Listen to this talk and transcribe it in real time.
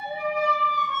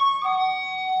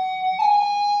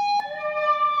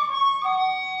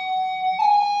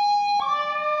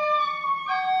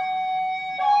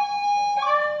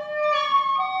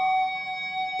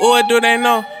What do they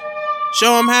know?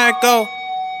 Show them how it go.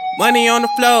 Money on the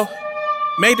floor,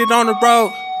 made it on the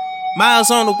road.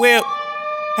 Miles on the whip,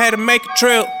 had to make a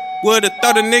trip. Would've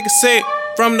thought a nigga sick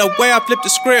from the way I flipped the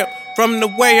script. From the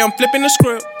way I'm flipping the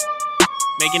script.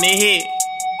 Making it hit,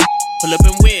 pull up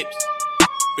in whips.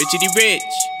 Richity rich,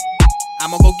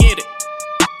 I'ma go get it.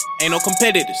 Ain't no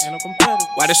competitors.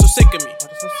 Why they so sick of me?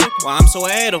 Why I'm so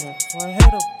ahead of them?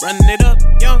 Running it up,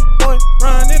 young boy,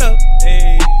 run it up.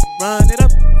 Hey, run it up,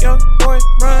 young boy,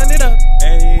 run it up.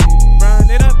 Hey, run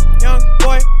it up, young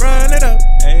boy, run it up.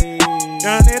 Hey,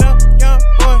 run it up, young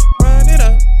boy, run it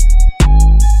up.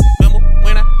 Remember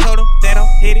when I told them that I'm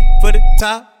headed for the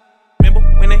top? Remember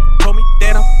when they told me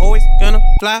that I'm always gonna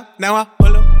fly? Now I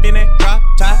pull up in that drop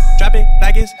top, drop it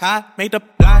like it's hot. Make the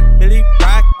block really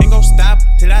rock, ain't gon' stop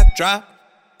till I drop.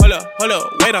 Hold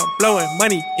up, wait, I'm blowing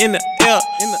money in the air.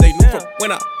 They knew from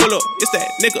when I pull up, it's that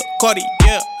nigga Cardi,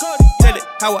 yeah. Tell it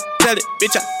how I tell it,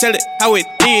 bitch, I tell it how it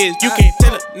is. You can't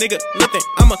tell a nigga nothing,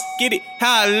 I'ma get it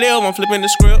how I live. I'm flipping the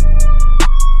script,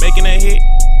 making a hit,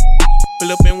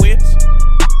 pull up in whips,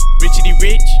 richity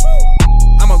rich,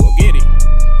 I'ma go get it.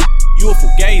 You a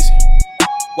fugazi,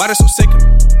 why they so sick of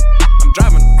me? I'm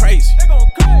driving them crazy.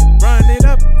 Run it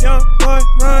up, young boy,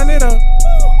 run it up.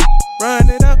 Run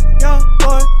it up, young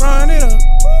boy, run it up.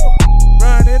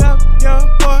 Run it up, young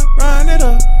boy, run it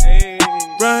up. Hey.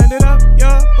 Run it up,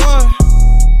 young boy.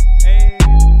 Hey.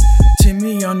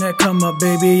 Tymmi on that come up,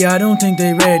 baby, I don't think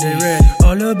they ready.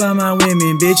 All about my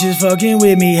women, bitches fucking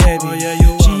with me heavy.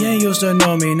 She ain't used to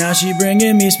know me, now she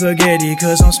bringing me spaghetti.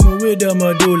 Cause I'm smooth with the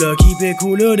medulla, keep it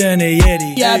cooler than a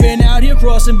Yeti. Yeah, I've been out here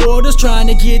crossing borders, trying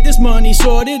to get this money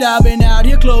sorted. I've been out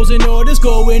here closing orders,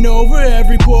 going over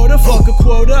every quarter. Fuck a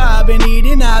quota, I've been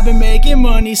eating, I've been making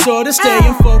money, sorta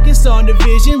staying focused on the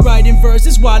vision, writing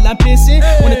verses while I'm pissing.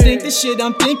 Wanna think the shit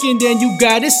I'm thinking, then you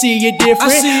gotta see it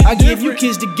different. I give you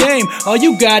kids the game, all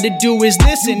you gotta do is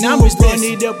listen. I'm always run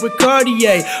it up with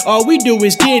Cartier, all we do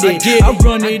is get it. I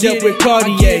run it up with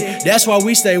Cartier, that's why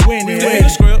we stay winning. Flipping the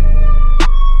script,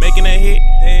 making a hit,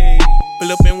 hey.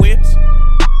 Pull up in whips,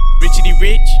 richity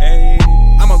rich, hey.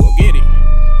 I'ma go get it.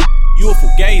 You a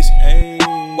fugazi, hey.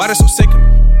 Why they so sick of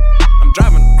me? I'm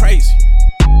driving them crazy.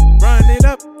 Run it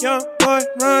up, young boy,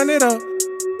 run it up.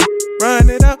 Run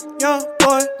it up, young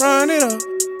boy, run it up.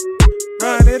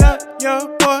 Run it up,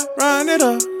 young boy, run it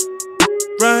up.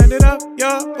 Run it up,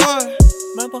 young boy.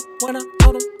 Remember when I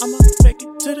told them I'ma make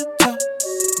it to the top?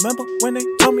 Remember when they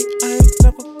told me